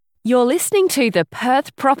You're listening to the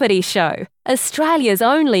Perth Property Show, Australia's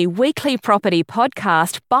only weekly property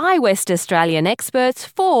podcast by West Australian experts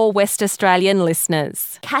for West Australian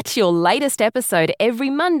listeners. Catch your latest episode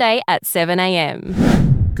every Monday at 7 a.m.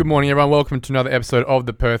 Good morning, everyone. Welcome to another episode of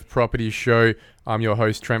the Perth Property Show. I'm your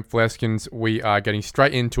host, Trent Fleskens. We are getting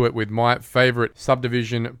straight into it with my favourite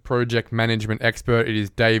subdivision project management expert. It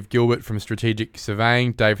is Dave Gilbert from Strategic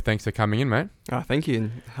Surveying. Dave, thanks for coming in, mate. Thank you,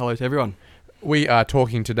 and hello to everyone. We are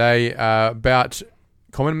talking today about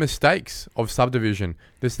common mistakes of subdivision.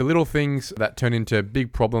 There's the little things that turn into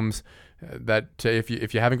big problems that if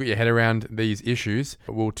you haven't got your head around these issues,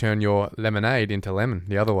 will turn your lemonade into lemon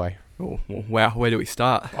the other way. Oh, wow. Where do we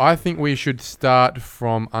start? I think we should start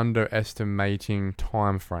from underestimating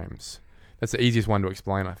timeframes. That's the easiest one to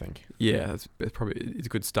explain, I think. Yeah, it's probably a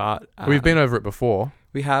good start. We've been over it before.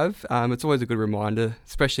 We have. It's always a good reminder,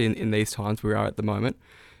 especially in these times we are at the moment,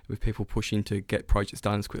 with people pushing to get projects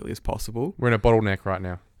done as quickly as possible. We're in a bottleneck right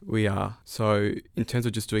now. We are. So in terms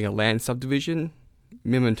of just doing a land subdivision,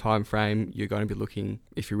 minimum time frame, you're going to be looking,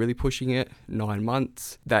 if you're really pushing it, 9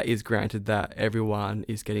 months. That is granted that everyone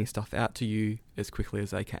is getting stuff out to you as quickly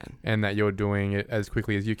as they can. And that you're doing it as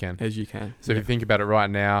quickly as you can. As you can. So if you think about it right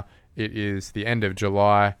now, it is the end of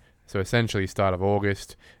July, so essentially start of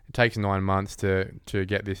August. It takes 9 months to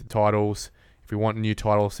get these titles. If you want new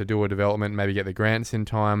titles to do a development, maybe get the grants in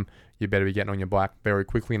time, you better be getting on your bike very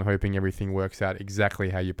quickly and hoping everything works out exactly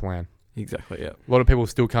how you plan. Exactly, yeah. A lot of people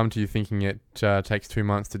still come to you thinking it takes 2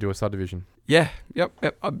 months to do a subdivision. Yeah, yep.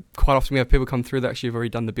 Quite often we have people come through that actually have already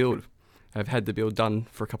done the build. Have had the build done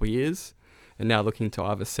for a couple of years and now looking to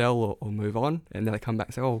either sell or move on. And then they come back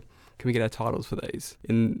and say, oh, can we get our titles for these?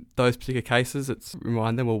 In those particular cases, it's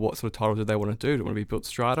remind them, well, what sort of titles do they want to do? Do they want to be built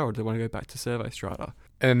strata or do they want to go back to survey strata?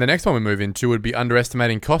 And the next one we move into would be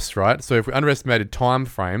underestimating costs, right? So if we underestimated time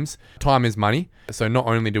frames, time is money. So not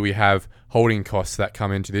only do we have holding costs that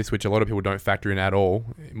come into this, which a lot of people don't factor in at all.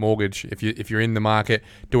 Mortgage, if you're in the market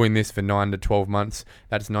doing this for 9 to 12 months,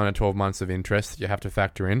 that's 9 to 12 months of interest you have to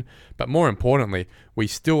factor in. But more importantly, we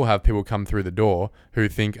still have people come through the door who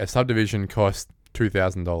think a subdivision costs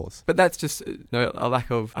 $2,000. But that's just a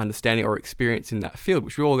lack of understanding or experience in that field,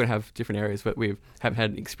 which we're all going to have different areas that we haven't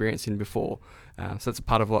had experience in before. So that's a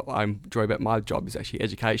part of what I enjoy about my job is actually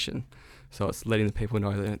education. So it's letting the people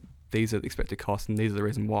know that these are the expected costs and these are the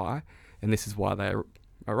reason why, and this is why they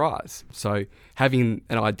arise. So having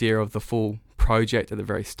an idea of the full project at the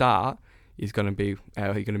very start is going to be how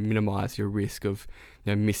you're going to minimise your risk of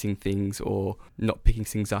missing things or not picking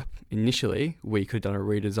things up initially, where you could have done a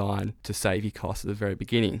redesign to save you costs at the very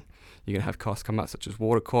beginning. You're going to have costs come up such as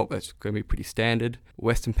water corp, that's going to be pretty standard.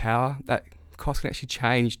 Western Power, that cost can actually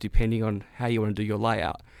change depending on how you want to do your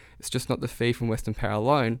layout. It's just not the fee from Western Power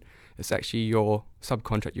alone, it's actually your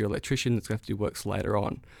subcontract, your electrician that's going to have to do works later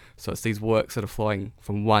on. So it's these works that are flowing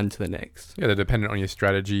from one to the next. Yeah, they're dependent on your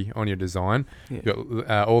strategy, on your design. Yeah. You've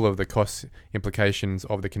got all of the cost implications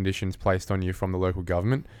of the conditions placed on you from the local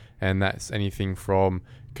government, and that's anything from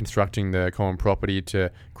constructing the common property to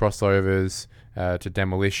crossovers, to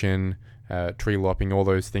demolition, tree lopping. All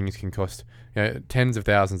those things can cost tens of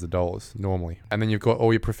thousands of dollars normally. And then you've got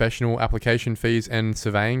all your professional application fees and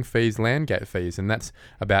surveying fees, land gate fees, and that's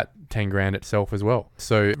about 10 grand itself as well.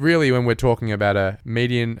 So really, when we're talking about a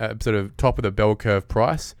median, sort of top of the bell curve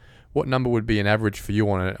price, what number would be an average for you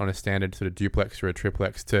on a standard sort of duplex or a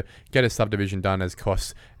triplex to get a subdivision done as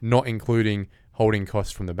costs, not including holding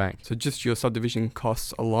costs from the bank? So just your subdivision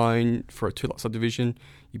costs alone for a 2-lot subdivision,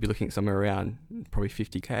 you'd be looking at somewhere around probably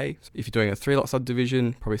 50k. If you're doing a 3-lot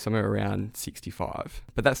subdivision, probably somewhere around 65.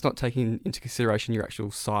 But that's not taking into consideration your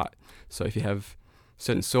actual site. So if you have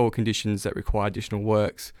certain soil conditions that require additional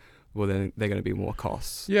works, well, then they're going to be more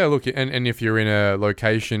costs. Yeah, look, and if you're in a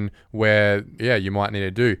location where, you might need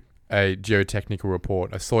to do a geotechnical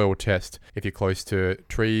report, a soil test, if you're close to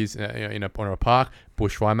trees on a park,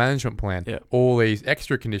 bushfire management plan. Yeah. All these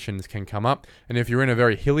extra conditions can come up. And if you're in a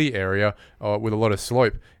very hilly area with a lot of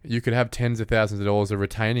slope, you could have tens of thousands of dollars of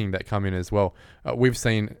retaining that come in as well. We've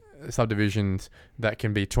seen subdivisions that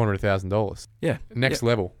can be $200,000. Yeah. Next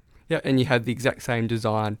level. Yeah, and you have the exact same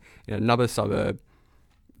design in another suburb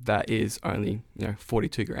that is only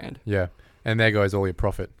 42 grand. Yeah. And there goes all your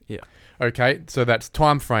profit. Yeah. Okay, so that's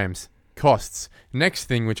time frames, costs. Next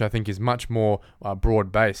thing, which I think is much more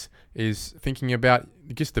broad base, is thinking about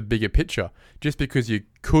just the bigger picture. Just because you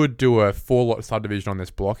could do a 4-lot subdivision on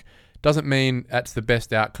this block doesn't mean that's the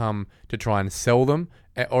best outcome to try and sell them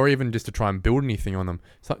or even just to try and build anything on them.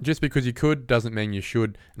 So just because you could doesn't mean you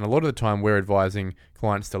should. And a lot of the time we're advising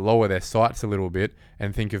clients to lower their sights a little bit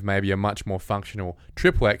and think of maybe a much more functional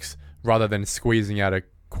triplex rather than squeezing out a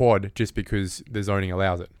quad just because the zoning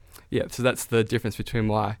allows it. Yeah, so that's the difference between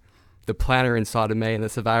the planner inside of me and the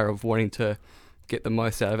surveyor of wanting to get the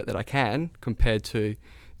most out of it that I can, compared to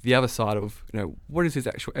the other side of, what is this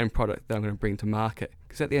actual end product that I'm going to bring to market?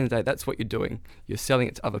 Because at the end of the day, that's what you're doing. You're selling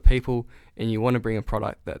it to other people and you want to bring a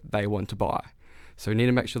product that they want to buy. So we need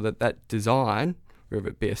to make sure that that design, whether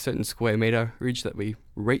it be a certain square metre ridge that we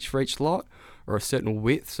reach for each lot, or a certain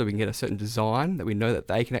width so we can get a certain design that we know that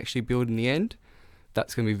they can actually build in the end,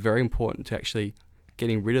 that's going to be very important to actually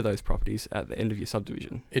getting rid of those properties at the end of your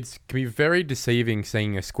subdivision. It can be very deceiving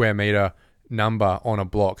seeing a square metre number on a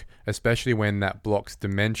block, especially when that block's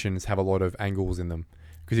dimensions have a lot of angles in them.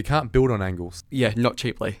 Because you can't build on angles. Yeah, not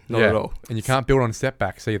cheaply, not at all. And you can't build on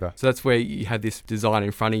setbacks either. So that's where you have this design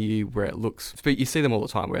in front of you where it looks, you see them all the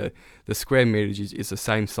time, where the square meterage is the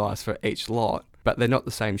same size for each lot, but they're not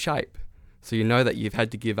the same shape. So you know that you've had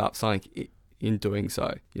to give up something in doing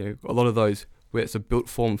so. A lot of those where it's a built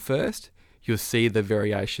form first, you'll see the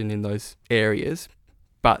variation in those areas,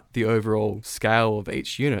 but the overall scale of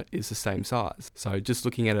each unit is the same size. So just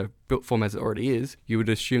looking at a built form as it already is, you would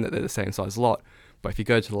assume that they're the same size lot. But if you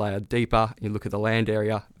go to the layer deeper, you look at the land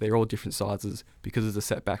area, they're all different sizes because of the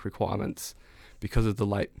setback requirements, because of the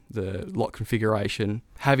lot configuration.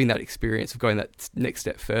 Having that experience of going that next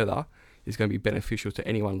step further is going to be beneficial to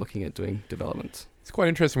anyone looking at doing developments. It's quite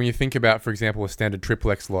interesting when you think about, for example, a standard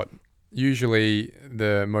triplex lot. Usually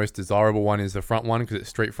the most desirable one is the front one because it's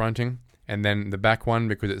street fronting, and then the back one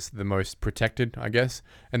because it's the most protected, I guess.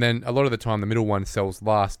 And then a lot of the time the middle one sells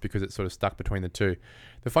last because it's sort of stuck between the two.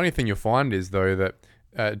 The funny thing you'll find is, though,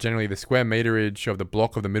 that generally the square meterage of the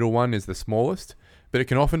block of the middle one is the smallest, but it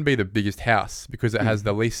can often be the biggest house because it has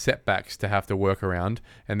the least setbacks to have to work around,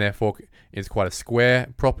 and therefore it's quite a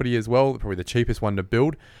square property as well, probably the cheapest one to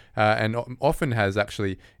build, and often has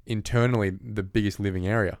actually internally the biggest living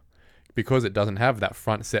area, because it doesn't have that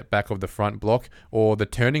front setback of the front block or the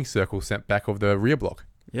turning circle setback of the rear block.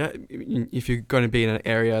 Yeah, if you're going to be in an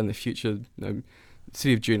area in the future,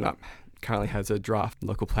 City of Joondalup currently has a draft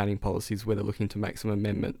local planning policies where they're looking to make some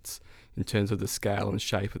amendments in terms of the scale and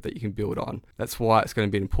shape that you can build on. That's why it's going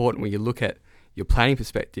to be important when you look at your planning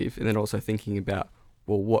perspective, and then also thinking about,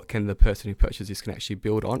 well, what can the person who purchases this can actually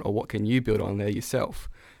build on, or what can you build on there yourself?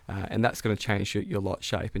 And that's going to change your lot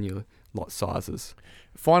shape and your lot sizes.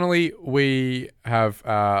 Finally, we have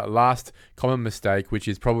last common mistake, which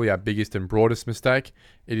is probably our biggest and broadest mistake.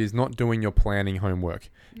 It is not doing your planning homework.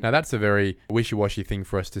 Now, that's a very wishy-washy thing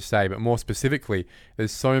for us to say, but more specifically,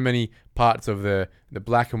 there's so many parts of the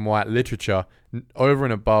black and white literature over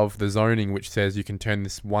and above the zoning, which says you can turn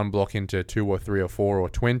this one block into 2 or 3 or 4 or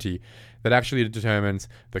 20, that actually determines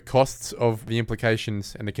the costs of the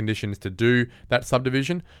implications and the conditions to do that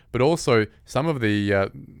subdivision, but also some of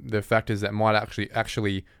the factors that might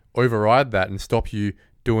actually override that and stop you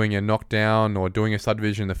doing a knockdown or doing a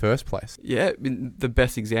subdivision in the first place. Yeah, the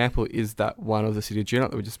best example is that one of the City of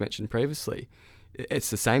Joondalup that we just mentioned previously.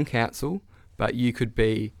 It's the same council, but you could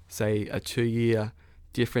be, say, a 2-year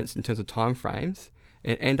difference in terms of timeframes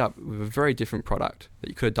and end up with a very different product that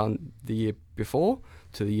you could have done the year before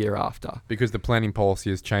to the year after. Because the planning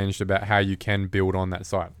policy has changed about how you can build on that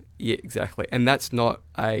site. Yeah, exactly. And that's not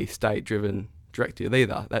a state-driven directive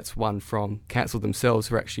either. That's one from council themselves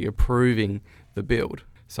who are actually approving the build.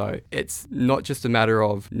 So it's not just a matter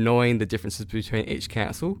of knowing the differences between each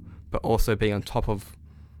council, but also being on top of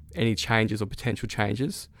any changes or potential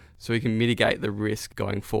changes so we can mitigate the risk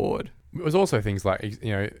going forward. It was also things like,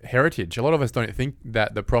 heritage. A lot of us don't think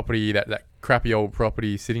that the property, that crappy old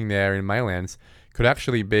property sitting there in Maylands could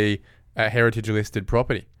actually be a heritage listed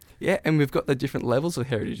property. Yeah, and we've got the different levels of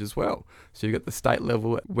heritage as well. So you've got the state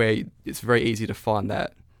level where it's very easy to find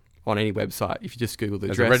that on any website. If you just Google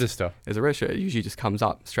the address. As a register, it usually just comes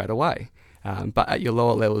up straight away. But at your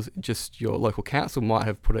lower levels, just your local council might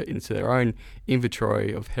have put it into their own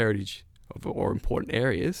inventory of heritage or important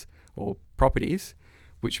areas or properties,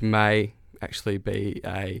 which may actually be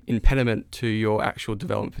a impediment to your actual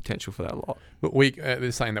development potential for that lot. But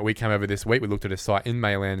there's something that we came over this week. We looked at a site in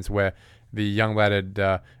Maylands where the young lad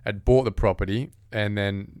had bought the property, and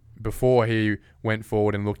then before he went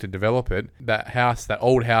forward and looked to develop it, that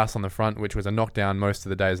old house on the front, which was a knockdown most of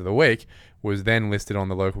the days of the week, was then listed on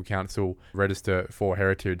the local council register for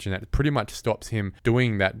heritage, and that pretty much stops him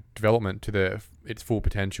doing that development to its full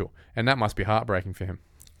potential. And that must be heartbreaking for him.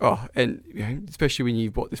 Oh, and especially when you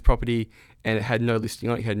bought this property and it had no listing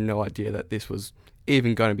on it, you had no idea that this was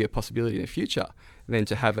even going to be a possibility in the future. And then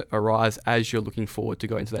to have it arise as you're looking forward to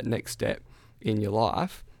go into that next step in your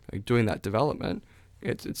life, doing that development,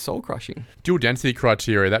 It's soul crushing. Dual density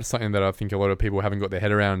criteria, that's something that I think a lot of people haven't got their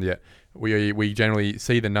head around yet. We generally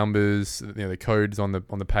see the numbers, the codes on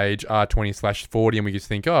the page, R20/40, and we just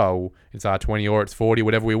think, oh, it's R20 or it's 40,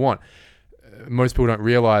 whatever we want. Most people don't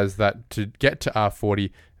realise that to get to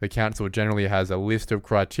R40, the council generally has a list of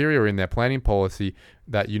criteria in their planning policy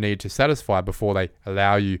that you need to satisfy before they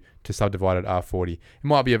allow you to subdivide at R40. It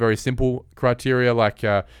might be a very simple criteria like,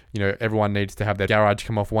 everyone needs to have their garage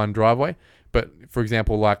come off one driveway. But for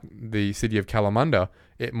example, like the city of Kalamunda,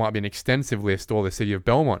 it might be an extensive list, or the city of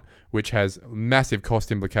Belmont, which has massive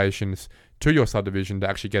cost implications to your subdivision to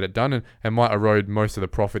actually get it done, and might erode most of the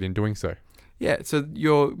profit in doing so. Yeah, so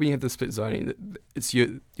when you have the split zoning, it's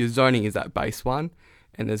your zoning is that base one,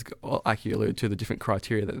 and there's, like you alluded to, the different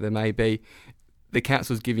criteria that there may be. The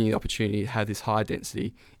council's giving you the opportunity to have this high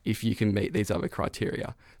density if you can meet these other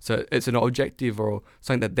criteria. So it's an objective or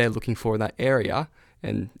something that they're looking for in that area,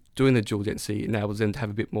 and doing the dual density enables them to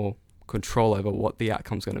have a bit more control over what the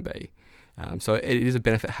outcome's going to be. So it is a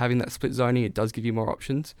benefit having that split zoning. It does give you more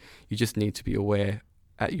options. You just need to be aware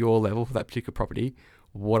at your level for that particular property,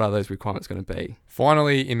 what are those requirements going to be?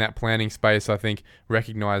 Finally, in that planning space, I think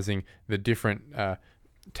recognising the different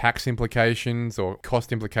tax implications or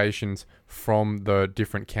cost implications from the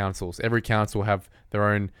different councils. Every council have their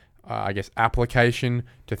own, application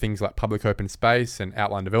to things like public open space and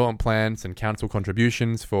outline development plans and council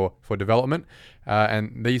contributions for development.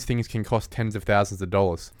 And these things can cost tens of thousands of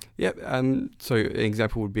dollars. Yep. So an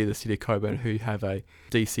example would be the City of Coburn, who have a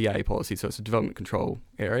DCA policy, so it's a development control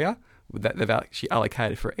area, that they've actually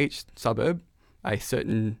allocated for each suburb a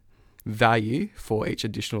certain value for each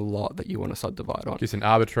additional lot that you want to subdivide on. Just an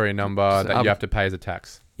arbitrary number that you have to pay as a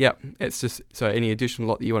tax. Yep. It's just, so any additional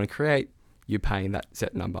lot that you want to create, you're paying that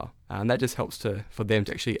set number. And that just helps for them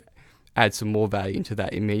to actually add some more value into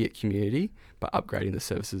that immediate community by upgrading the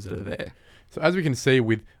services that are there. So as we can see,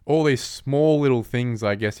 with all these small little things,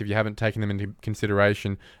 I guess, if you haven't taken them into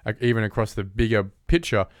consideration, even across the bigger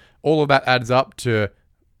picture, all of that adds up to,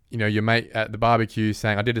 your mate at the barbecue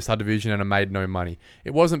saying, I did a subdivision and I made no money.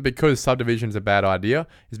 It wasn't because subdivision is a bad idea.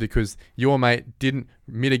 It's because your mate didn't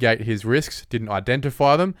mitigate his risks, didn't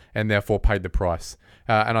identify them, and therefore paid the price.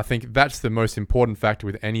 And I think that's the most important factor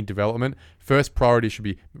with any development. First priority should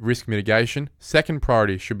be risk mitigation. Second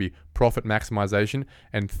priority should be profit maximization.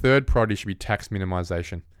 And third priority should be tax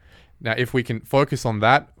minimization. Now, if we can focus on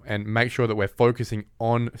that and make sure that we're focusing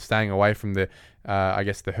on staying away from the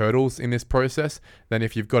hurdles in this process, then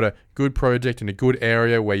if you've got a good project in a good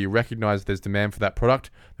area where you recognize there's demand for that product,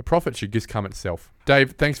 the profit should just come itself.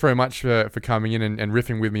 Dave, thanks very much for coming in and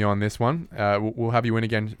riffing with me on this one. We'll have you in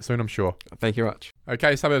again soon, I'm sure. Thank you very much.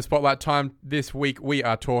 Okay, Suburb Spotlight time. This week we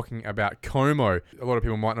are talking about Como. A lot of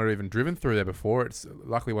people might not have even driven through there before. It's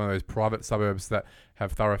luckily one of those private suburbs that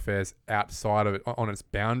have thoroughfares outside of it, on its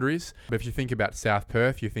boundaries. But if you think about South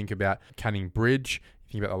Perth, you think about Canning Bridge,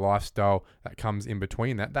 you think about the lifestyle that comes in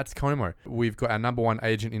between that. That's Como. We've got our number one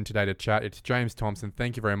agent in today to chat. It's James Thompson.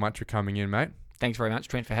 Thank you very much for coming in, mate. Thanks very much,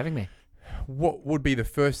 Trent, for having me. What would be the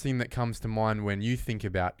first thing that comes to mind when you think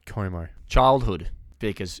about Como? Childhood,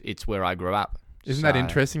 because it's where I grew up. Isn't that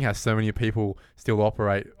interesting how so many people still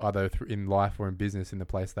operate either in life or in business in the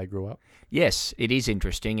place they grew up? Yes, it is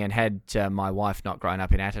interesting. And had my wife not grown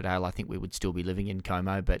up in Atterdale, I think we would still be living in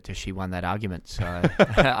Como, but she won that argument. So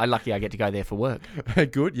I'm lucky I get to go there for work.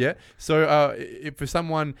 Good, yeah. So if for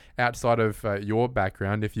someone outside of your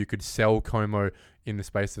background, if you could sell Como in the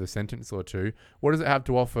space of a sentence or two, what does it have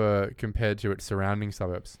to offer compared to its surrounding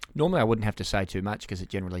suburbs? Normally I wouldn't have to say too much because it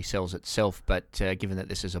generally sells itself, but given that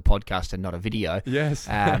this is a podcast and not a video, yes,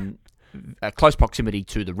 a close proximity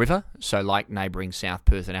to the river, so like neighbouring South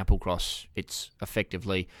Perth and Applecross, it's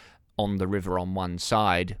effectively on the river on one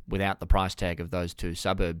side without the price tag of those two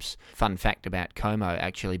suburbs. Fun fact about Como,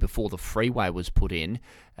 actually, before the freeway was put in,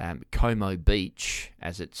 Como Beach,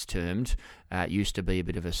 as it's termed, used to be a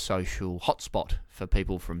bit of a social hotspot for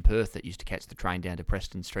people from Perth that used to catch the train down to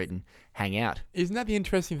Preston Street and hang out. Isn't that the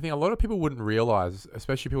interesting thing? A lot of people wouldn't realise,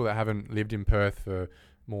 especially people that haven't lived in Perth for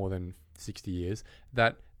more than 60 years,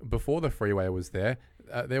 that before the freeway was there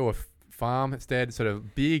were farmstead sort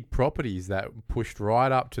of big properties that pushed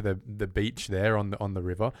right up to the beach there on the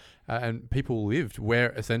river, and people lived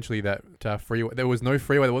where essentially that freeway, there was no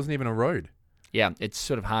freeway, there wasn't even a road. Yeah, it's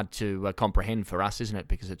sort of hard to comprehend for us, isn't it?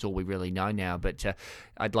 Because it's all we really know now. But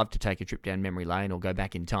I'd love to take a trip down memory lane or go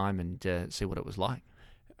back in time and see what it was like.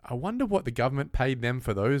 I wonder what the government paid them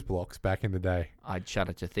for those blocks back in the day. I'd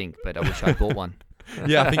shudder to think, but I wish I'd bought one.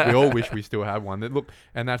 Yeah, I think we all wish we still had one. Look,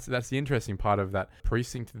 and that's the interesting part of that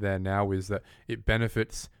precinct there now is that it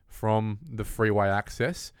benefits from the freeway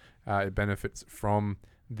access. It benefits from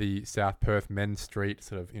the South Perth Men's Street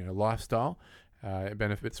sort of lifestyle. It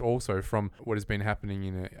benefits also from what has been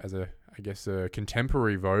happening as a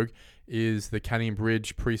contemporary vogue is the Canning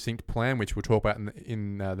Bridge precinct plan, which we'll talk about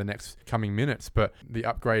in the next coming minutes. But the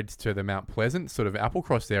upgrades to the Mount Pleasant sort of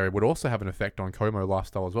Applecross area would also have an effect on Como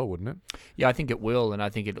lifestyle as well, wouldn't it? Yeah, I think it will, and I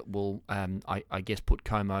think it will, I guess, put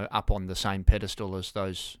Como up on the same pedestal as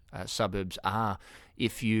those suburbs are.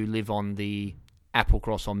 If you live on the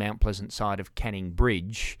Applecross or Mount Pleasant side of Canning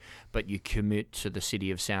Bridge, but you commute to the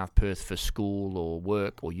city of South Perth for school or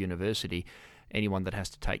work or university, anyone that has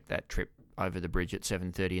to take that trip over the bridge at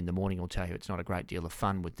 7:30 in the morning will tell you it's not a great deal of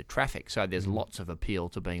fun with the traffic. So there's lots of appeal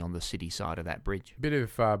to being on the city side of that bridge. A bit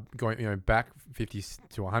of going back 50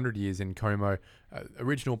 to 100 years in Como,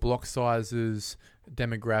 original block sizes,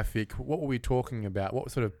 demographic. What were we talking about?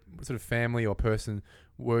 What sort of family or person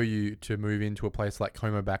were you to move into a place like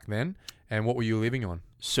Como back then, and what were you living on?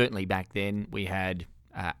 Certainly back then we had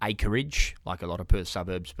acreage, like a lot of Perth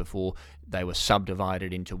suburbs before. They were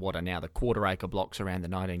subdivided into what are now the quarter-acre blocks around the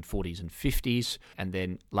 1940s and 50s, and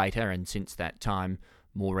then later, and since that time,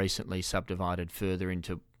 more recently subdivided further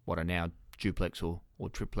into what are now duplex or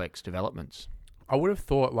triplex developments. I would have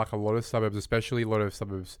thought, like a lot of suburbs, especially a lot of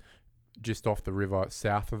suburbs just off the river,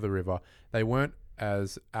 south of the river, they weren't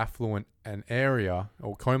as affluent an area,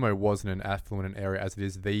 or Como wasn't an affluent an area as it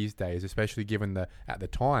is these days, especially given at the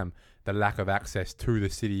time, the lack of access to the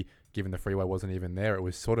city, given the freeway wasn't even there. It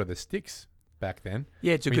was sort of the sticks back then.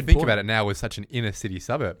 Yeah, it's a good think point. About it now as such an inner city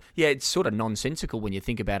suburb. Yeah, it's sort of nonsensical when you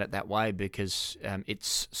think about it that way, because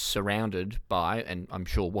it's surrounded by, and I'm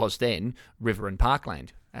sure was then, river and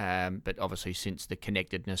parkland. But obviously since the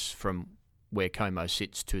connectedness from where Como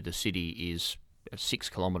sits to the city is 6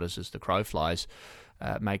 kilometres as the crow flies,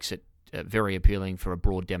 makes it very appealing for a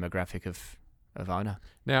broad demographic of owner.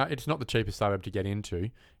 Now, it's not the cheapest suburb to get into.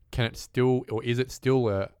 Can it still, or is it still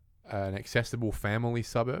an accessible family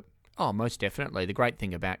suburb? Oh, most definitely. The great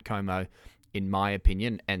thing about Como, in my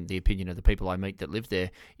opinion, and the opinion of the people I meet that live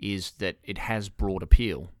there, is that it has broad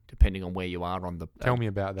appeal, depending on where you are on the... Tell me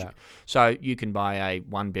about that. So you can buy a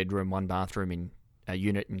 1-bedroom, 1-bathroom in a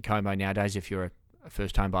unit in Como nowadays if you're a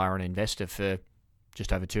first-home buyer and investor for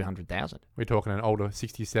just over 200,000. We're talking an older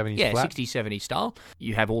 60s, 70s yeah, flat? 60s, 70s style.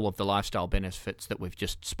 You have all of the lifestyle benefits that we've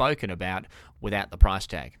just spoken about without the price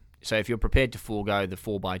tag. So if you're prepared to forego the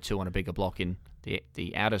 4x2 on a bigger block in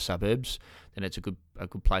the outer suburbs, then it's a good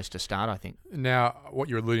place to start, I think. Now, what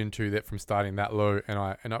you're alluding to that from starting that low, and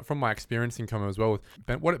I from my experience in Como as well,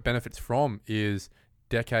 what it benefits from is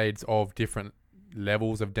decades of different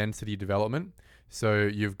levels of density development. So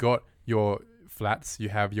you've got your flats, you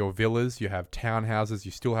have your villas, you have townhouses,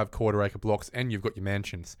 you still have quarter-acre blocks, and you've got your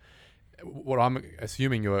mansions. What I'm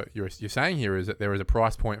assuming you're saying here is that there is a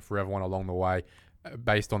price point for everyone along the way,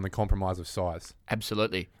 based on the compromise of size.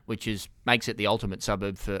 Absolutely, which makes it the ultimate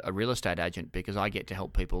suburb for a real estate agent, because I get to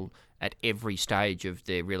help people at every stage of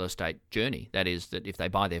their real estate journey. That is, that if they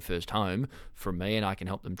buy their first home from me, and I can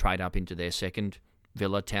help them trade up into their second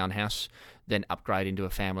villa, townhouse, then upgrade into a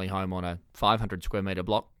family home on a 500 square metre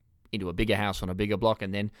block, into a bigger house on a bigger block,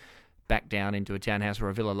 and then back down into a townhouse or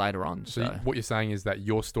a villa later on. So what you're saying is that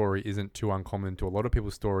your story isn't too uncommon to a lot of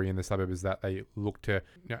people's story in the suburb, is that they look to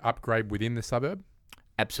upgrade within the suburb?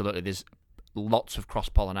 Absolutely. There's lots of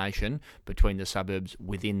cross-pollination between the suburbs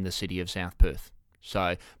within the city of South Perth.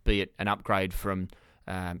 So be it an upgrade from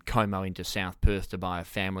Como into South Perth to buy a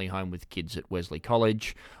family home with kids at Wesley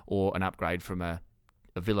College, or an upgrade from a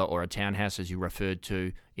villa or a townhouse, as you referred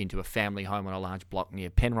to, into a family home on a large block near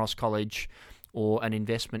Penrose College, or an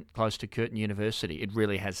investment close to Curtin University. It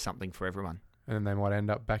really has something for everyone. And they might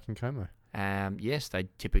end up back in Como. Yes, they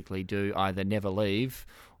typically do either never leave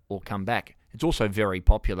or come back. It's also very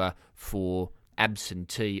popular for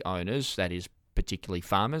absentee owners, that is particularly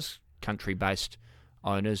farmers, country-based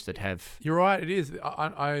owners that have... You're right, it is.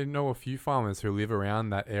 I know a few farmers who live around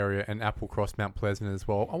that area, and Applecross, Mount Pleasant as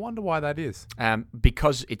well. I wonder why that is.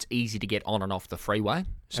 Because it's easy to get on and off the freeway.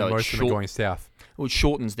 So and most of them are going south. Well, it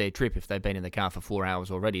shortens their trip. If they've been in the car for 4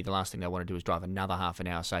 hours already, the last thing they want to do is drive another half an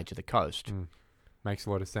hour, say, to the coast. Makes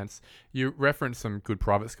a lot of sense. You referenced some good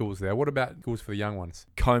private schools there. What about schools for the young ones?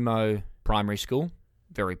 Como Primary School,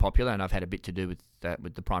 very popular, and I've had a bit to do with that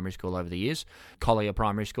with the primary school over the years. Collier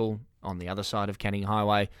Primary School on the other side of Canning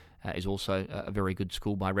Highway is also a very good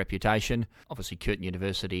school by reputation. Obviously, Curtin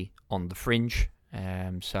University on the fringe.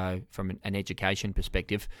 So from an education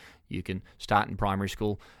perspective, you can start in primary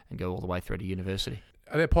school and go all the way through to university.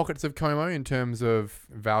 Are there pockets of Como in terms of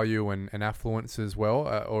value and affluence as well,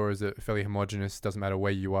 or is it fairly homogenous, doesn't matter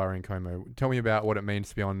where you are in Como? Tell me about what it means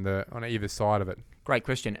to be on either side of it. Great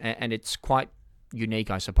question, and it's quite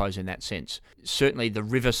unique, I suppose, in that sense. Certainly the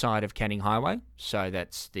riverside of Canning Highway, so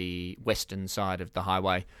that's the western side of the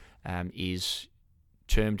highway, is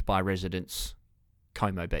termed by residents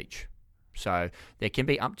Como Beach. So there can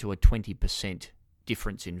be up to a 20%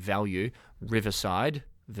 difference in value, riverside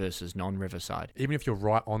versus non-riverside. Even if you're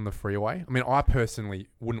right on the freeway? I mean, I personally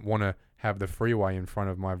wouldn't want to have the freeway in front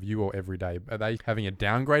of my viewer every day. Are they having a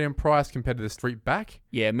downgrade in price compared to the street back?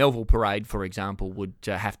 Yeah, Melville Parade, for example, would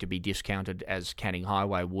have to be discounted as Canning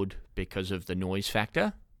Highway would because of the noise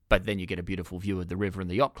factor. But then you get a beautiful view of the river and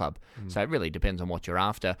the yacht club. So it really depends on what you're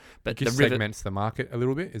after. But It just segments the market a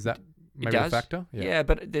little bit. Is that maybe a factor? Yeah,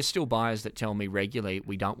 but there's still buyers that tell me regularly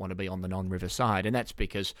we don't want to be on the non-river side, and that's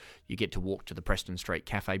because you get to walk to the Preston Street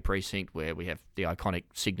Cafe precinct where we have the iconic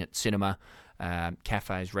Signet Cinema,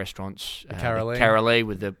 cafes, restaurants, Carolee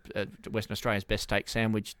with the Western Australia's best steak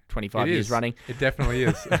sandwich, 25 years running. It definitely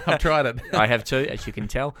is. I've tried it. I have too, as you can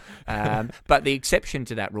tell. But the exception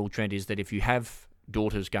to that rule, Trent, is that if you have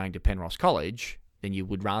daughters going to Penrose College, then you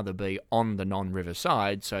would rather be on the non-river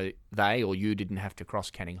side so they or you didn't have to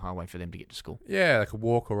cross Canning Highway for them to get to school. Yeah, like a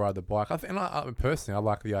walk or ride the bike. Personally, I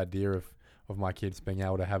like the idea of my kids being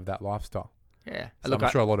able to have that lifestyle. Yeah. So look,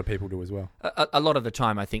 I'm sure a lot of people do as well. A lot of the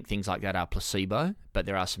time, I think things like that are placebo, but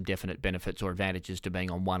there are some definite benefits or advantages to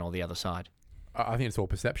being on one or the other side. I think it's all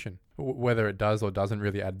perception. Whether it does or doesn't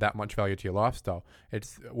really add that much value to your lifestyle.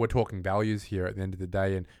 We're talking values here at the end of the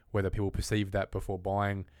day, and whether people perceive that before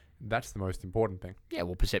buying, that's the most important thing. Yeah,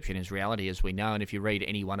 well, perception is reality, as we know. And if you read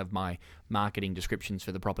any one of my marketing descriptions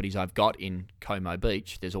for the properties I've got in Como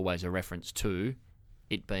Beach, there's always a reference to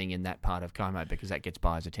it being in that part of Como because that gets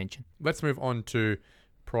buyers' attention. Let's move on to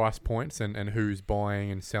price points and who's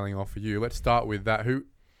buying and selling off for you. Let's start with that.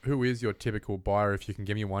 Who is your typical buyer, if you can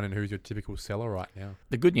give me one, and who's your typical seller right now?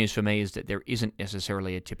 The good news for me is that there isn't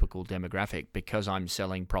necessarily a typical demographic because I'm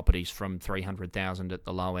selling properties from $300,000 at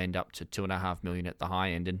the low end up to $2.5 million at the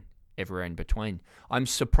high end and everywhere in between. I'm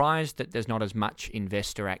surprised that there's not as much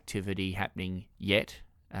investor activity happening yet,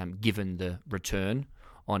 given the return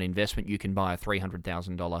on investment. You can buy a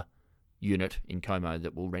 $300,000 unit in Como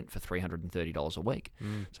that will rent for $330 a week.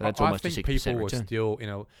 So that's almost a 6% return. I think people are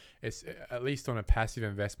still, it's at least on a passive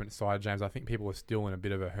investment side, James, I think people are still in a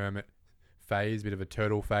bit of a hermit phase, bit of a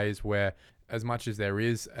turtle phase, where as much as there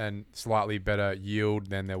is a slightly better yield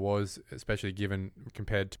than there was, especially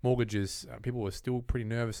compared to mortgages, people were still pretty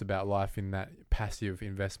nervous about life in that passive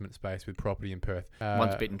investment space with property in Perth.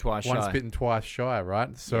 Once bitten, twice shy. Once bitten, twice shy,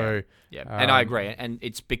 right? So, yeah. And I agree. And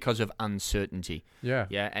it's because of uncertainty. Yeah.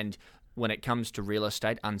 Yeah. And when it comes to real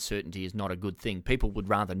estate, uncertainty is not a good thing. People would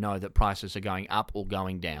rather know that prices are going up or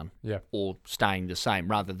going down, or staying the same,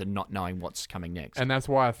 rather than not knowing what's coming next. And that's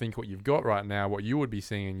why I think what you've got right now, what you would be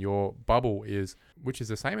seeing in your bubble which is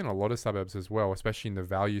the same in a lot of suburbs as well, especially in the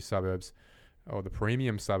value suburbs or the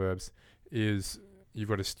premium suburbs, is you've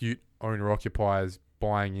got astute owner-occupiers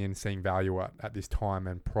buying in, seeing value at this time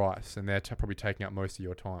and price, and they're probably taking up most of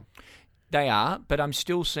your time. They are, but I'm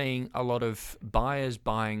still seeing a lot of buyers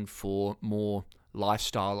buying for more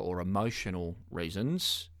lifestyle or emotional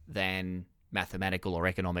reasons than mathematical or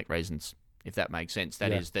economic reasons, if that makes sense.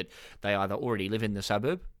 That is that they either already live in the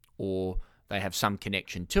suburb or they have some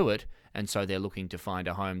connection to it, and so they're looking to find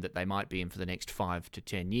a home that they might be in for the next 5 to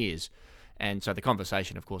 10 years. And so the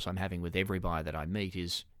conversation, of course, I'm having with every buyer that I meet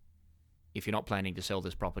is, if you're not planning to sell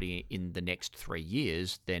this property in the next 3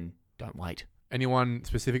 years, then don't wait. Anyone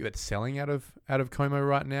specific that's selling out of Como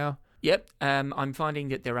right now? Yep. I'm finding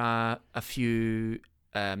that there are a few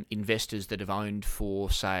investors that have owned for,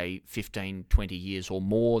 say, 15, 20 years or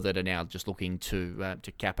more that are now just looking to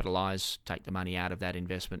capitalise, take the money out of that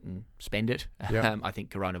investment and spend it. Yep. I think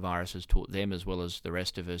coronavirus has taught them, as well as the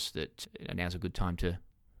rest of us, that now's a good time to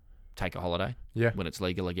take a holiday when it's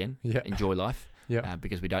legal again. Enjoy life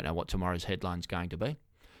because we don't know what tomorrow's headline's going to be.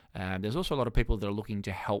 There's also a lot of people that are looking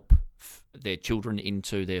to help their children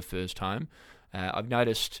into their first home. I've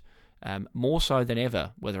noticed more so than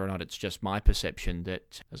ever, whether or not it's just my perception,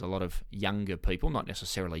 that there's a lot of younger people, not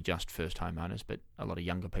necessarily just first home owners, but a lot of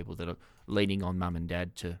younger people that are leaning on mum and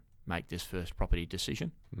dad to make this first property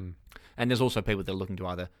decision. And there's also people that are looking to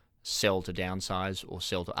either sell to downsize or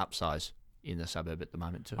sell to upsize in the suburb at the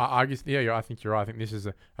moment too. I think you're right. I think this is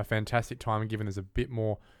a fantastic time, given there's a bit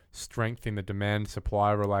more strength in the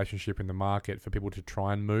demand-supply relationship in the market for people to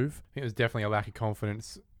try and move. I think there's definitely a lack of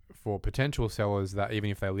confidence for potential sellers that even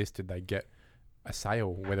if they listed, they get a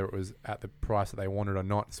sale, whether it was at the price that they wanted or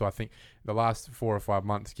not. So I think the last 4 or 5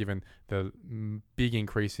 months, given the big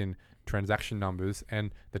increase in transaction numbers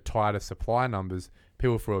and the tighter supply numbers,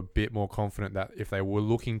 people feel a bit more confident that if they were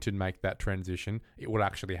looking to make that transition, it would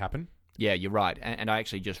actually happen. Yeah, you're right. And I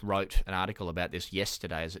actually just wrote an article about this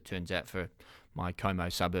yesterday, as it turns out, for my Como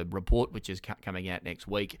Suburb report, which is coming out next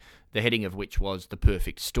week, the heading of which was The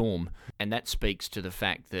Perfect Storm. And that speaks to the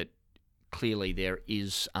fact that clearly there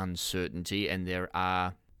is uncertainty and there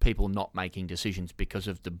are people not making decisions because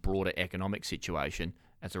of the broader economic situation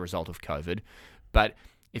as a result of COVID. But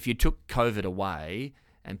if you took COVID away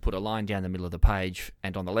and put a line down the middle of the page,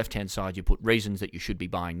 and on the left-hand side you put reasons that you should be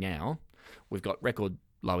buying now, we've got record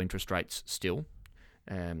low interest rates still.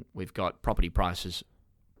 We've got property prices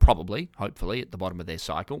probably, hopefully, at the bottom of their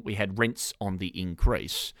cycle. We had rents on the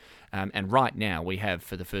increase. And right now we have,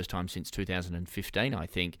 for the first time since 2015, I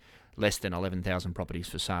think, less than 11,000 properties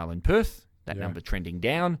for sale in Perth. That number trending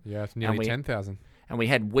down. Yeah, it's nearly 10,000. And we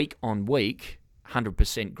had week on week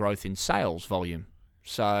 100% growth in sales volume.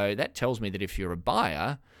 So that tells me that if you're a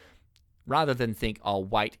buyer, rather than think, I'll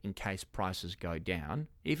wait in case prices go down,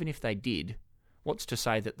 even if they did, what's to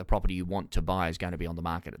say that the property you want to buy is going to be on the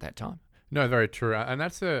market at that time? No, very true. And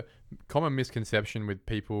that's a common misconception with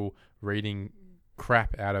people reading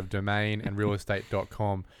crap out of Domain and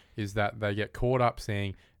realestate.com is that they get caught up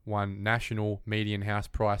seeing one national median house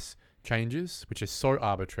price changes, which is so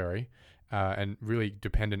arbitrary and really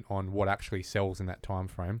dependent on what actually sells in that time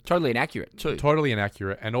frame. Totally inaccurate too. Totally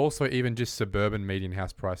inaccurate. And also even just suburban median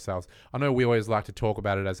house price sales. I know we always like to talk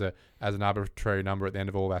about it as an arbitrary number at the end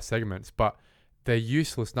of all of our segments, but they're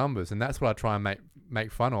useless numbers, and that's what I try and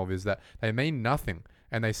make fun of, is that they mean nothing,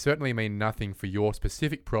 and they certainly mean nothing for your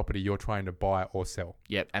specific property you're trying to buy or sell.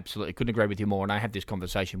 Yeah, absolutely. Couldn't agree with you more, and I have this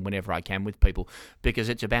conversation whenever I can with people because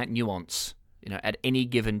it's about nuance. You know, at any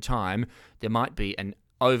given time, there might be an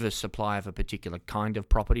oversupply of a particular kind of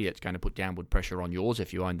property that's going to put downward pressure on yours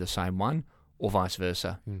if you own the same one, or vice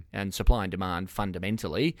versa. And supply and demand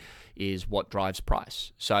fundamentally is what drives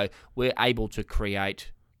price. So we're able to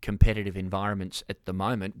create competitive environments at the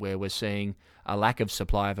moment where we're seeing a lack of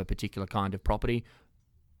supply of a particular kind of property,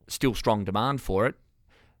 still strong demand for it,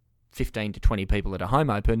 15 to 20 people at a home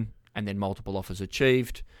open, and then multiple offers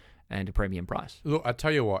achieved and a premium price. Look, I tell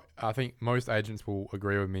you what, I think most agents will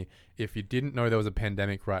agree with me. If you didn't know there was a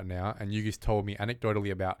pandemic right now and you just told me anecdotally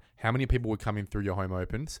about how many people were coming through your home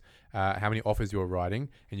opens, how many offers you were writing,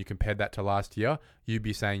 and you compared that to last year, you'd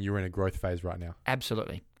be saying you're in a growth phase right now.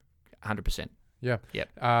 Absolutely. 100%. Yeah.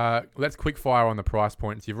 Yep. Let's quick fire on the price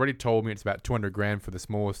points. You've already told me it's about 200 grand for the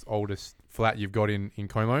smallest, oldest flat you've got in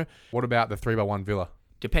Como. What about the 3x1 villa?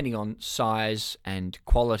 Depending on size and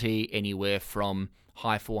quality, anywhere from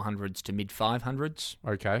high 400s to mid 500s.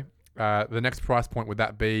 Okay. The next price point, would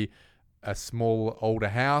that be a small, older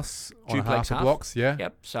house on Duplex half blocks? Yeah.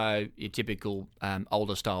 Yep. So your typical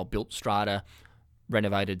older style built strata,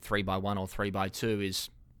 renovated 3x1 or 3x2 is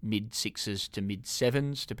mid 6s to mid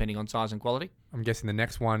 7s, depending on size and quality. I'm guessing the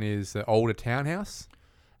next one is the older townhouse?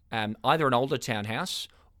 Either an older townhouse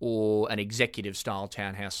or an executive style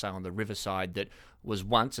townhouse, say on the riverside, that was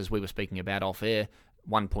once, as we were speaking about off air,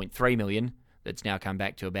 1.3 million, that's now come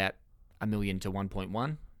back to about $1 million to 1.1,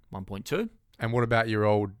 1.2. And what about your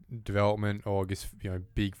old development or just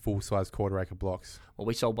big full-size quarter-acre blocks? Well,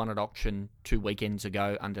 we sold one at auction 2 weekends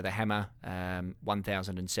ago under the hammer,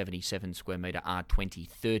 1,077 square metre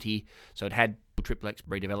R2030. So it had triplex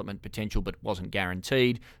redevelopment potential but wasn't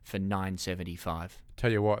guaranteed for $975.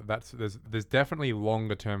 Tell you what, there's definitely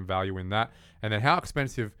longer-term value in that. And then how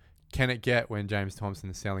expensive can it get when James Thompson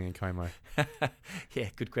is selling in Como? Yeah,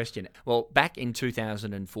 good question. Well, back in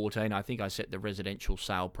 2014, I think I set the residential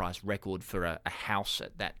sale price record for a house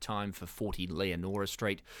at that time for 40 Leonora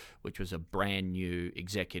Street, which was a brand new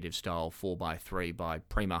executive style 4x3 by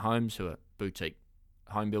Prima Homes, who are a boutique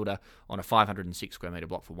home builder, on a 506 square metre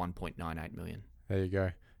block for 1.98 million. There you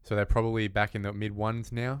go. So they're probably back in the mid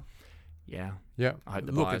ones now. Yeah. Yeah. I hope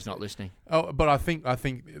the buyer's not listening. Oh, but I think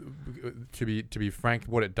to be frank,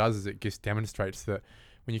 what it does is it just demonstrates that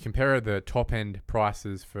when you compare the top end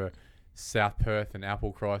prices for South Perth and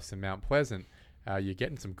Applecross and Mount Pleasant, you're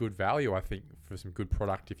getting some good value, I think, for some good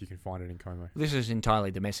product if you can find it in Como. This is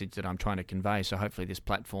entirely the message that I'm trying to convey, so hopefully this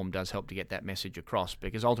platform does help to get that message across,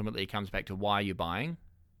 because ultimately it comes back to why you're buying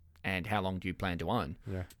and how long do you plan to own.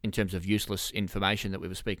 Yeah. In terms of useless information that we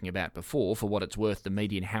were speaking about before, for what it's worth, the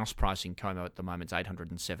median house price in Como at the moment is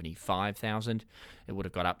 $875,000. It would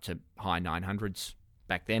have got up to high 900s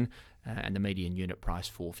back then, and the median unit price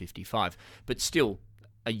 $455. But still,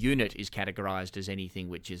 a unit is categorised as anything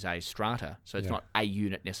which is a strata, so it's not a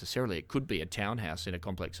unit necessarily. It could be a townhouse in a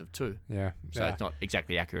complex of two. Yeah. So it's not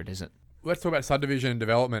exactly accurate, is it? Let's talk about subdivision and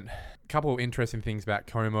development. A couple of interesting things about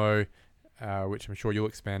Como. which I'm sure you'll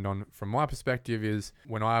expand on from my perspective, is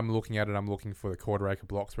when I'm looking at it, I'm looking for the quarter acre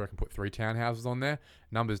blocks where I can put 3 townhouses on there.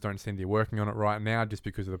 Numbers don't seem to be working on it right now just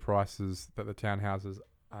because of the prices that the townhouses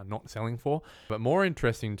are not selling for. But more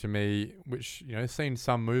interesting to me, which, seen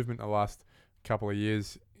some movement the last couple of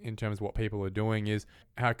years in terms of what people are doing, is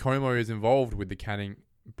how Como is involved with the Canning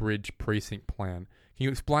Bridge precinct plan. Can you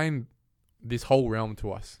explain this whole realm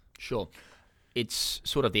to us? Sure. It's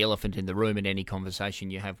sort of the elephant in the room in any conversation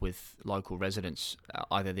you have with local residents.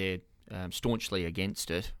 Either they're staunchly against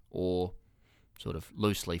it or sort of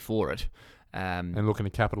loosely for it. And looking to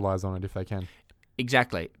capitalise on it if they can.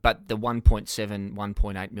 Exactly. But the $1.7,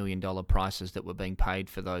 $1.8 million prices that were being paid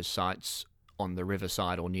for those sites on the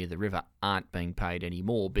riverside or near the river aren't being paid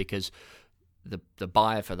anymore because the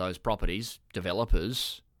buyer for those properties,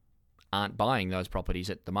 developers, aren't buying those properties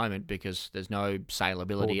at the moment because there's no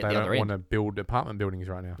saleability at the other end. They don't want to build apartment buildings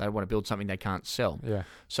right now. They want to build something they can't sell. Yeah.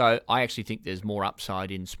 So I actually think there's more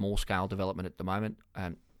upside in small-scale development at the moment.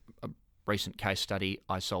 A recent case study,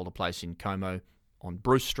 I sold a place in Como on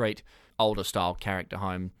Bruce Street, older style character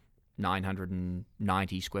home,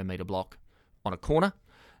 990 square metre block on a corner,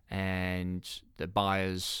 and the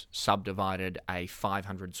buyers subdivided a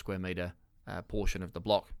 500 square metre portion of the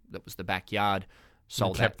block that was the backyard.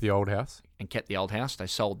 And kept the old house. They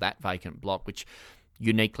sold that vacant block, which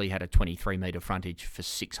uniquely had a 23 metre frontage for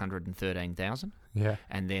 $613,000. Yeah.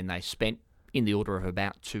 And then they spent in the order of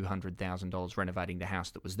about $200,000 renovating the house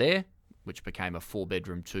that was there, which became a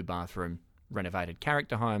 4-bedroom, 2-bathroom renovated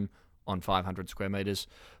character home on 500 square metres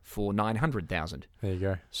for $900,000. There you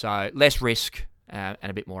go. So less risk and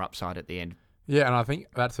a bit more upside at the end. Yeah, and I think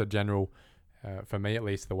that's a general... for me at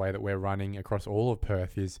least, the way that we're running across all of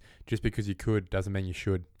Perth is just because you could doesn't mean you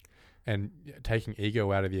should. And taking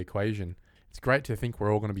ego out of the equation, it's great to think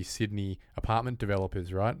we're all going to be Sydney apartment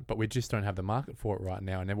developers, right? But we just don't have the market for it right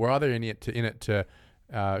now. And we're either in it to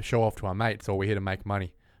show off to our mates or we're here to make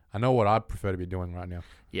money. I know what I'd prefer to be doing right now.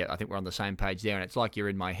 Yeah, I think we're on the same page there, and it's like you're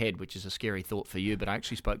in my head, which is a scary thought for you, but I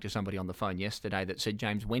actually spoke to somebody on the phone yesterday that said,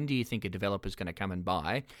 James, when do you think a developer's going to come and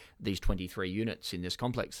buy these 23 units in this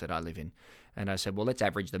complex that I live in? And I said, well, let's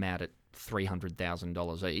average them out at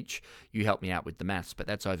 $300,000 each. You help me out with the maths, but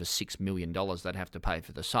that's over $6 million they'd have to pay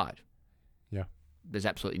for the site. Yeah. There's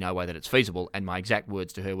absolutely no way that it's feasible, and my exact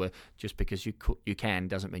words to her were, just because you can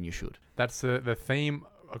doesn't mean you should. That's the theme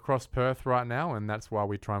across Perth right now, and that's why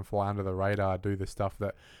we try and fly under the radar, do the stuff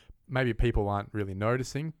that maybe people aren't really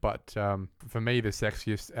noticing, but for me the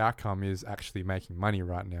sexiest outcome is actually making money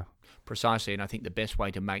right now. Precisely, and I think the best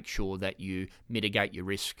way to make sure that you mitigate your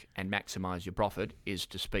risk and maximise your profit is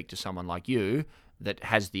to speak to someone like you that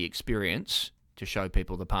has the experience to show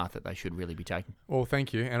people the path that they should really be taking. Well,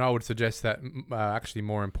 thank you, and I would suggest that actually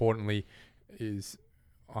more importantly is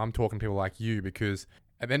I'm talking to people like you, because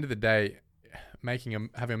at the end of the day, having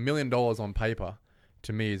 $1 million on paper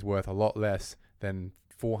to me is worth a lot less than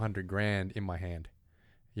 $400,000 in my hand,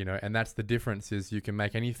 and that's the difference. Is you can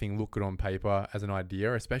make anything look good on paper as an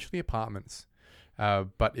idea, especially apartments,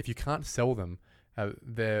 but if you can't sell them,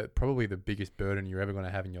 they're probably the biggest burden you're ever going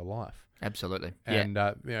to have in your life. Absolutely. And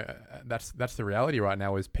that's the reality right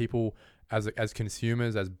now, is people as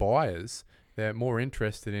consumers, as buyers, they're more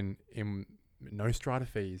interested in no strata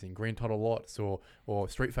fees, in green title lots or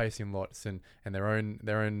street facing lots and their own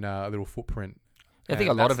little footprint. I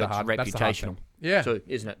think a lot of it's reputational, too,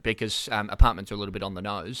 isn't it? Because apartments are a little bit on the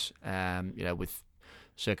nose, with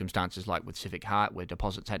circumstances like with Civic Heart where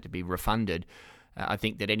deposits had to be refunded. I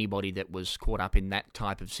think that anybody that was caught up in that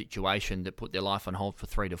type of situation that put their life on hold for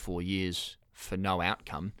 3 to 4 years for no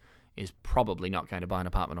outcome is probably not going to buy an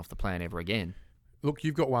apartment off the plan ever again. Look,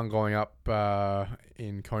 you've got one going up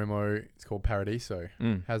in Como. It's called Paradiso.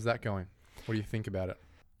 How's that going? What do you think about it?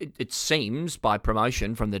 It seems, by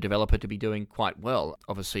promotion from the developer, to be doing quite well.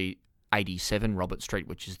 Obviously, 87 Robert Street,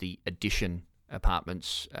 which is the Addition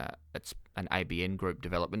Apartments, it's an ABN Group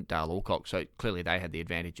development, Dale Alcock, so clearly they had the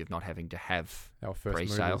advantage of not having to have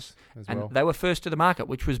pre-sales. And they were first to the market,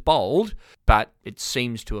 which was bold, but it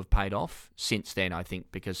seems to have paid off since then, I think,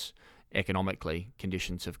 because economically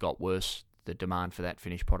conditions have got worse. The demand for that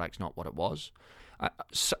finished product's not what it was.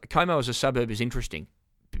 Como as a suburb is interesting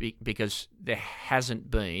because there hasn't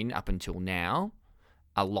been, up until now,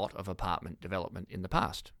 a lot of apartment development in the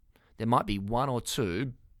past. There might be 1 or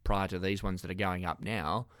 2 prior to these ones that are going up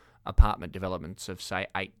now, apartment developments of, say,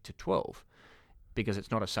 8 to 12, because it's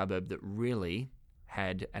not a suburb that really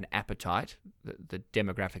had an appetite. The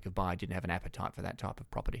demographic of buyer didn't have an appetite for that type of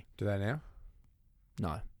property. Do they now?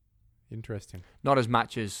 No. Interesting. Not as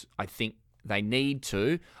much as I think they need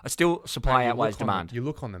to. Supply outweighs demand. You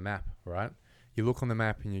look on the map, right? You look on the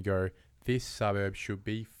map and you go, this suburb should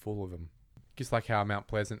be full of them. just like how Mount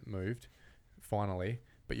Pleasant moved, finally,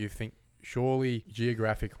 but you think surely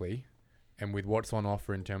geographically and with what's on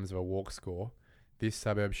offer in terms of a walk score, this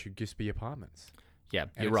suburb should just be apartments. Yeah,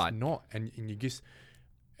 And you're it's right. not. And you just,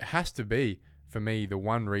 it has to be, for me, the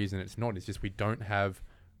one reason it's not is just we don't have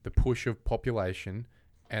the push of population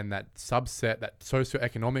and that subset, that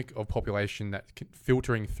socioeconomic of population that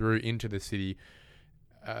filtering through into the city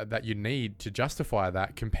that you need to justify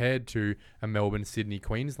that compared to a Melbourne, Sydney,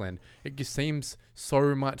 Queensland. It just seems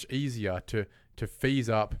so much easier to fees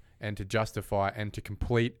up and to justify and to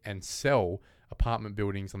complete and sell apartment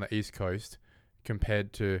buildings on the East Coast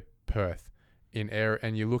compared to Perth.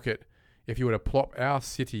 And you look at, if you were to plop our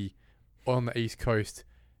city on the East Coast,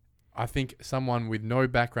 I think someone with no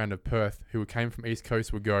background of Perth who came from East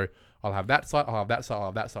Coast would go, I'll have that site, I'll have that site, I'll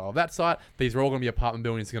have that site, I'll have that site. These are all going to be apartment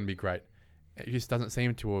buildings, it's going to be great. It just doesn't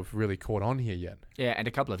seem to have really caught on here yet. Yeah, and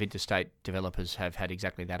a couple of interstate developers have had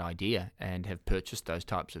exactly that idea and have purchased those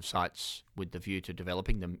types of sites with the view to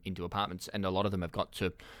developing them into apartments. And a lot of them have got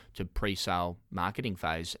to pre-sale marketing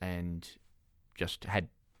phase and just had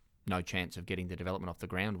no chance of getting the development off the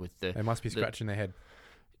ground with the... They must be scratching their head.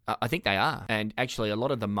 I think they are. And actually, a lot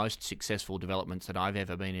of the most successful developments that I've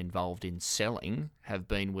ever been involved in selling have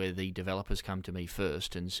been where the developers come to me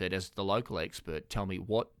first and said, as the local expert, tell me,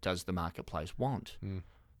 what does the marketplace want?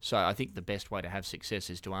 So I think the best way to have success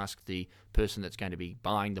is to ask the person that's going to be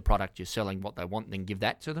buying the product you're selling what they want and then give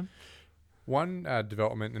that to them. One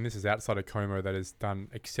development, and this is outside of Como, that has done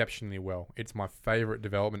exceptionally well. It's my favourite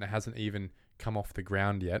development. It hasn't even come off the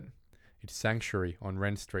ground yet. It's Sanctuary on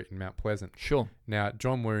Wren Street in Mount Pleasant. Sure. Now,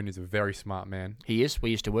 John Woon is a very smart man. He is.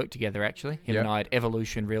 We used to work together, actually. Him and I at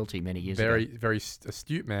Evolution Realty many years ago. ago. Very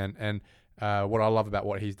astute man. And what I love about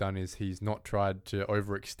what he's done is he's not tried to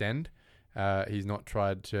overextend. He's not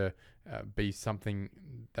tried to be something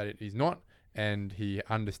that it is not. And he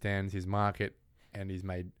understands his market, and he's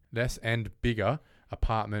made less and bigger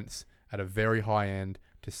apartments at a very high end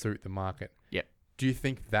to suit the market. Yep. Do you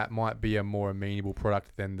think that might be a more amenable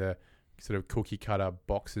product than the sort of cookie cutter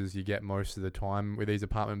boxes you get most of the time with these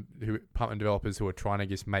apartment developers who are trying to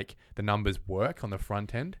just make the numbers work on the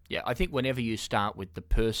front end? Yeah, I think whenever you start with the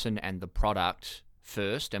person and the product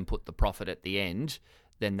first and put the profit at the end,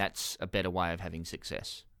 then that's a better way of having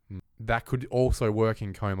success. That could also work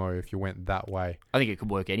in Como if you went that way. I think it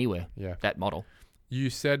could work anywhere, that model. You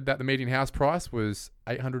said that the median house price was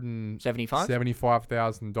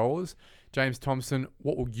 $875,000. James Thompson,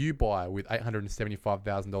 what will you buy with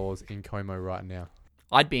 $875,000 in Como right now?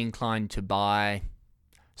 I'd be inclined to buy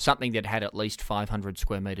something that had at least 500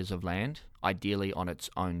 square metres of land, ideally on its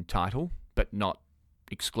own title, but not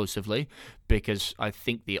exclusively, because I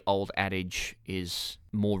think the old adage is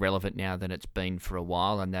more relevant now than it's been for a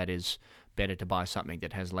while, and that is better to buy something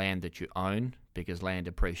that has land that you own, because land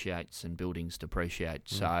appreciates and buildings depreciate.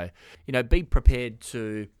 So, be prepared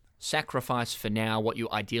to sacrifice for now what you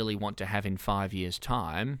ideally want to have in 5 years'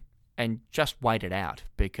 time and just wait it out,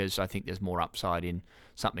 because I think there's more upside in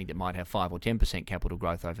something that might have 5 or 10% capital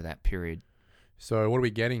growth over that period. So what are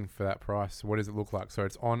we getting for that price? What does it look like? So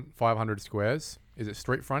it's on 500 squares. Is it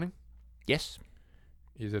street fronting? Yes.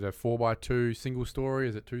 Is it a 4x2 single story?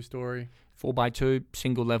 Is it 2-story? 4x2,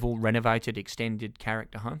 single level, renovated, extended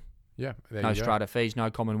character home. Yeah. No strata fees, no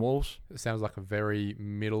common walls. It sounds like a very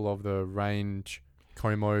middle of the range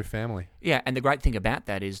Como family. Yeah, and the great thing about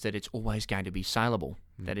that is that it's always going to be saleable.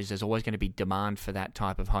 That is, there's always going to be demand for that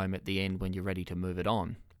type of home at the end when you're ready to move it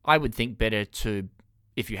on. I would think better to,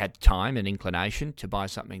 if you had time and inclination, to buy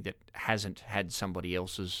something that hasn't had somebody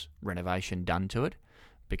else's renovation done to it,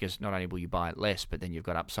 because not only will you buy it less, but then you've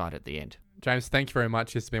got upside at the end. James, thank you very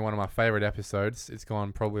much. It's been one of my favourite episodes. It's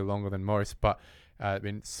gone probably longer than most, but it's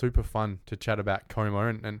been super fun to chat about Como,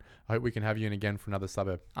 and I hope we can have you in again for another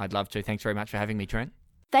suburb. I'd love to. Thanks very much for having me, Trent.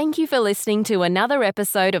 Thank you for listening to another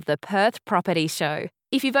episode of the Perth Property Show.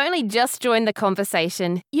 If you've only just joined the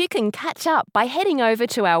conversation, you can catch up by heading over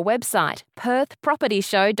to our website,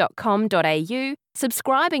 perthpropertyshow.com.au,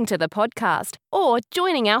 subscribing to the podcast, or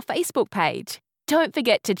joining our Facebook page. Don't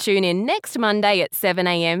forget to tune in next Monday at 7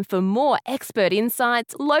 a.m. for more expert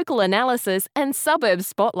insights, local analysis, and suburb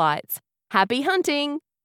spotlights. Happy hunting!